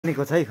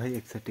को चाहिँ खै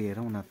एकचोटि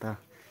हेरौँ न त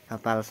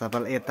कपाल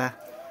सपाल यता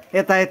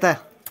यता यता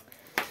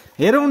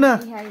हेरौँ न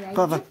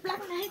कपाल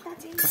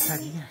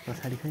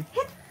पछाडि खै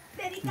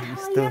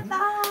यस्तो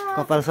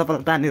कपाल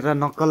सपाल तानेर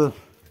नक्कल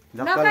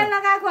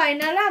लगाएको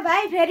हैन ल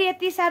भाइ फेरि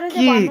यति साह्रो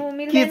चाहिँ भन्नु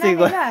मिल्दैन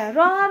ल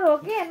रहर हो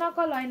के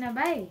नक्कल हैन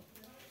भाइ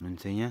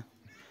हुन्छ यहाँ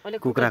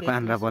कुखुराको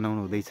आन्द्रा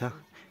बनाउनु हुँदैछ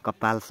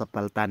कपाल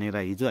सपाल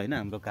तानेर हिजो हैन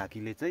हाम्रो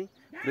काकीले चाहिँ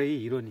पुरै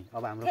हिरो नि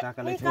अब हाम्रो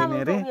काकालाई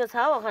छोड्ने रे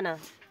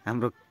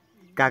हाम्रो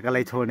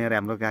काकालाई छोड्ने रे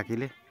हाम्रो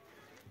काकीले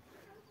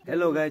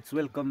hello guys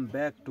welcome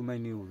back to my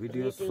new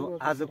video so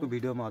आजको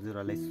भिडियोमा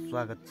हजुरहरूलाई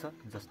स्वागत छ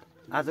जस्ट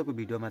आजको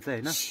भिडियोमा चाहिँ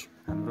हैन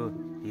हाम्रो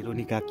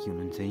हिरोनी काकी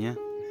हुनुहुन्छ यहाँ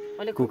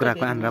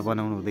कुखुराको आन्द्रा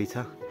बनाउनु हुँदैछ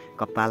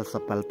कपाल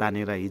सपाल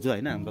तानेर हिजो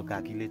हैन हाम्रो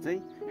काकीले चाहिँ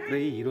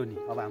पुरै हिरो नि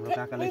अब हाम्रो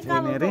काकालाई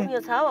छोड्ने रे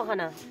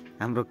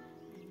हाम्रो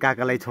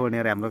काकालाई छोड्ने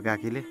रे हाम्रो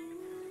काकीले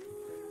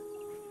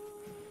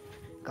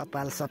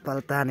कपाल सपाल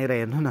तानेर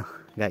हेर्नु न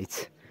गाइज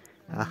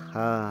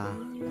आहा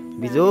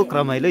बिजोक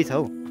रमाइलै छ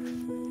हौ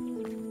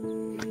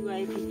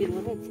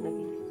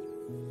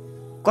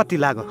कति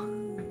लाग्यो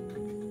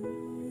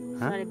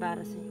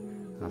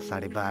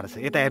 1250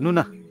 यता हेर्नु न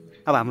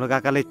अब हाम्रो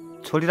काकाले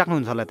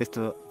छोडिराख्नुहुन्छ होला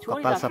त्यस्तो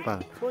कपाल सपाल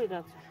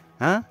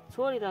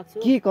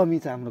के कमी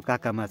छ हाम्रो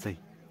काकामा चाहिँ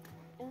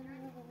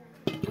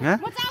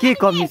के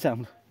कमी छ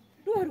हाम्रो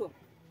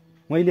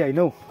मैले हैन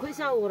हौ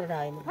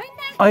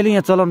अहिले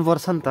यहाँ चलाउनु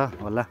पर्छ नि त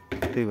होला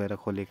त्यही भएर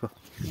खोलेको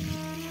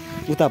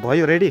उता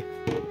भयो ready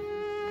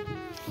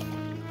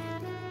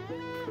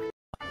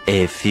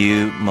A few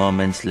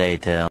moments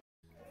later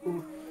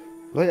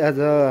ल आज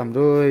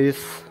हाम्रो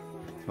यस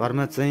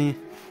घरमा चाहिँ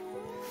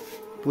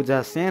पूजा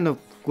सानो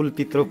कुल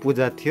पित्रो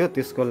पूजा थियो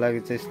त्यसको लागि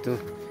चाहिँ यस्तो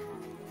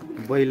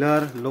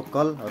ब्रोइलर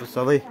लोकलहरू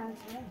सबै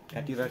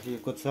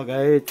काटिराखिएको छ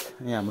गाइज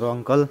यहाँ हाम्रो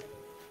अङ्कल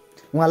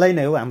उहाँलाई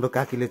नै हो हाम्रो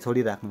काकीले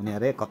छोडिराख्नु हुने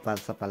अरे कपाल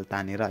सपाल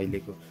तानेर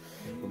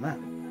अहिलेकोमा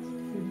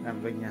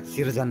हाम्रो यहाँ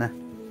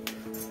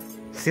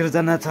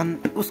सिर्जना छन्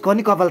उसको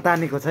नि कपाल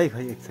तानेको छ है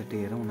खै एकचोटि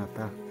हेरौँ न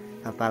त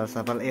कपाल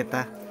सपाल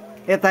यता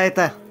यता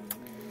यता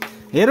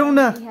हेरौँ न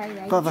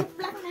कपाल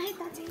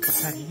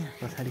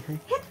पछाडि खै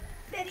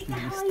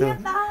यस्तो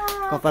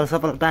कपाल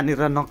सपाल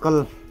तानेर नक्कल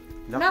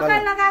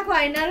लगाएको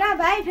हैन ल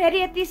भाइ फेरि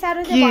यति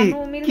साह्रो चाहिँ भन्नु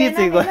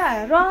मिल्दैन ल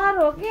रहर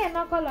हो के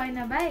नक्कल हैन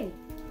भाइ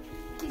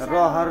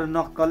रहर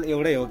नक्कल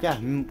एउटै हो क्या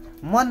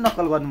मन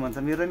नक्कल गर्नु मन छ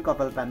मेरो नि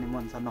कपाल तान्ने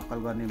मन छ नक्कल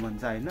गर्ने मन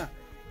छ हैन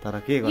तर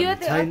के गर्नु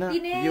छैन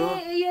यो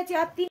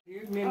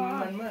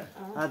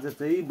आज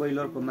चाहिँ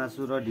ब्रोइलरको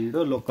मासु र ढिँडो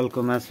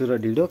लोकलको मासु र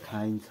ढिँडो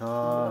खाइन्छ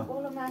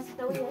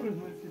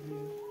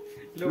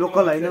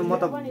लोकल हैन म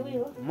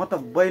त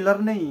ब्रोइलर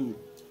नै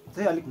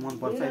चाहिँ अलिक मन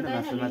पर्छ हैन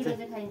मासुमा चाहिँ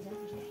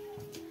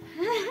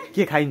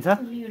के खाइन्छ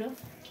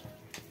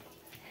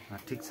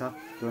ठिक छ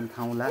त्यो पनि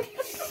खाउँला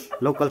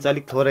लोकल चाहिँ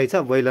अलिक थोरै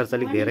छ ब्रोइलर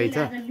चाहिँ अलिक धेरै छ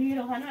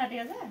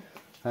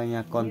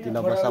यहाँ कन्तिला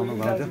बसाउनु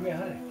भएको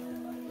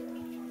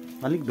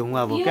अलिक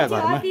धुवा भयो क्या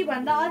घरमा अति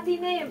भन्दा अति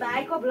नै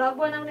भाइको भ्लग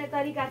बनाउने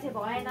तरिका चाहिँ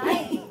भएन है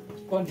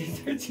कन्ति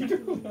चाहिँ छिटो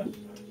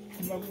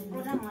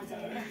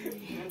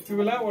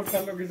चुला ओट्का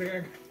लगिसक्यो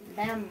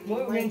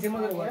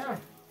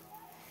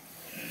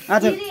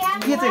आज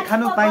के चाहिँ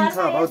खानु पाइन्छ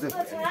भाउजू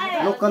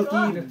लोकल कि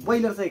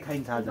ब्रोइलर चाहिँ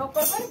खाइन्छ आज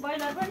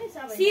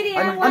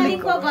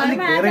सिरियाको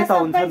घरमा धेरै त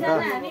हुन्छ नि त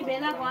हामी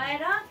भेला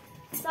भएर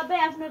सबै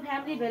आफ्नो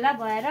फ्यामिली भेला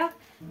भएर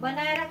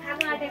बनाएर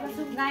खानु आटेको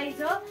छु गाइस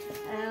हो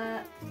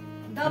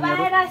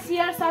दबाएर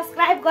शेयर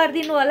सब्स्क्राइब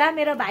गरिदिनु होला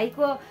मेरो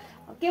भाइको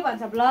के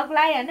भन्छ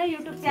ब्लगलाई हैन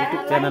युट्युब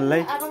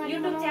च्यानललाई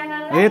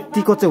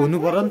यतिको चाहिँ हुनु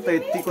पर्यो नि त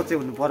यतिको चाहिँ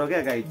हुनु पर्यो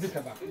क्या गाइस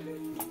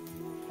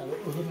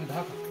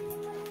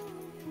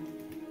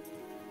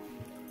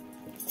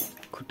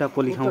खुट्टा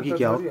पोली खाऊ कि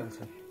क्या हो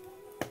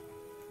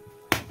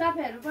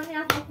तपाईहरु पनि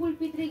आफ्नो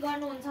कुलपित्री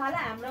गर्नुहुन्छ होला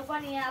हाम्रो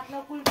पनि यहाँ आफ्नो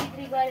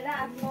कुलपित्री गरेर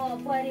आफ्नो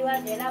परिवार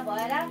भेला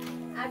भएर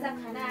आज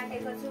खाना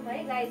आटेको छु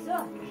है गाइस हो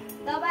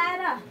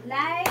दबाएर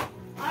लाइक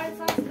और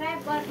सब्स्क्राइब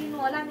गरिदिनु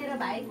होला मेरो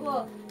भाइको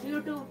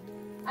युट्युब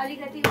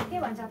अलिकति के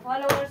भन्छ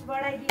फलोवर्स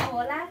बढाइदिनु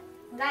होला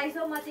गाइस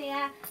हो म चाहिँ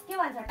यहाँ के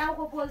भन्छ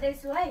टाउको पोल्दै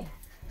छु है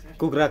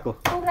कुखुराको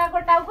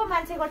टाउको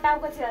मान्छेको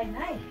टाउको चाहिँ हैन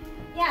है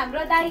यहाँ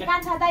हाम्रो दाइ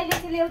कान्छा दाइले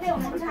चाहिँ ल्याउँदै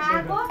हुनुहुन्छ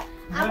आको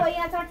अब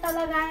यहाँ चट्टा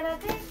लगाएर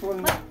चाहिँ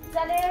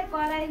मजाले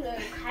कराई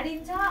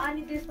खाडिन्छ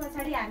अनि त्यस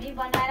पछाडि हामी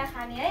बनाएर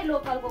खाने है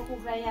लोकलको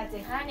कुखुरा यहाँ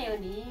चाहिँ खाने हो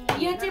नि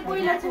यो चाहिँ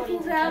ब्रोइलरको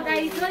कुखुरा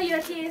गाइस हो यो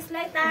चाहिँ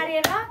यसलाई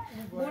तारेर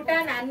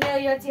भुटान हान्ने हो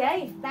यो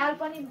चाहिँ है दाल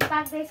पनि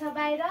पाक्दैछ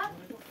बाहिर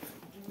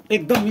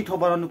एकदम मिठो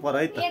बनाउनु पर्यो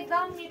है त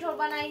एकदम मिठो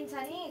बनाइन्छ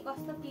नि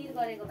कस्तो पिर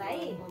गरेको भाइ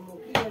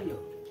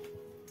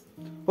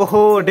ओहो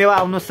देवा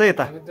आउनुस् है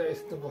यता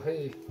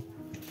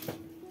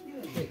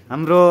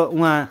हाम्रो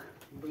उहाँ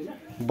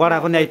बडा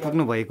पनि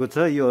आइपुग्नु भएको छ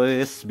यो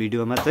यस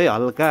भिडियोमा चाहिँ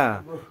हल्का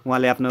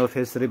उहाँले आफ्नो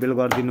फेस रिभिल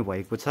गरिदिनु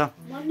भएको छ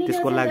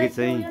त्यसको लागि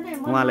चाहिँ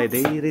उहाँलाई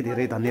धेरै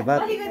धेरै धन्यवाद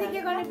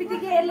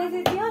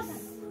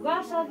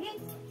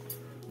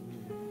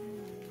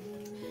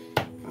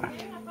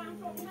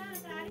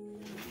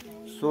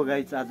सो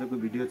गाइस आजको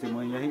भिडियो चाहिँ म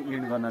यहीँ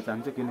एन्ड गर्न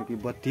चाहन्छु किनकि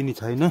बत्ती नि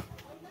छैन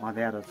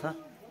अँध्यारो छ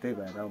त्यही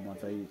भएर म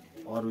चाहिँ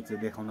अरू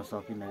चाहिँ देखाउन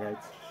सकिनँ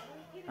गाइस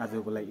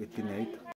आजको लागि यति नै है त।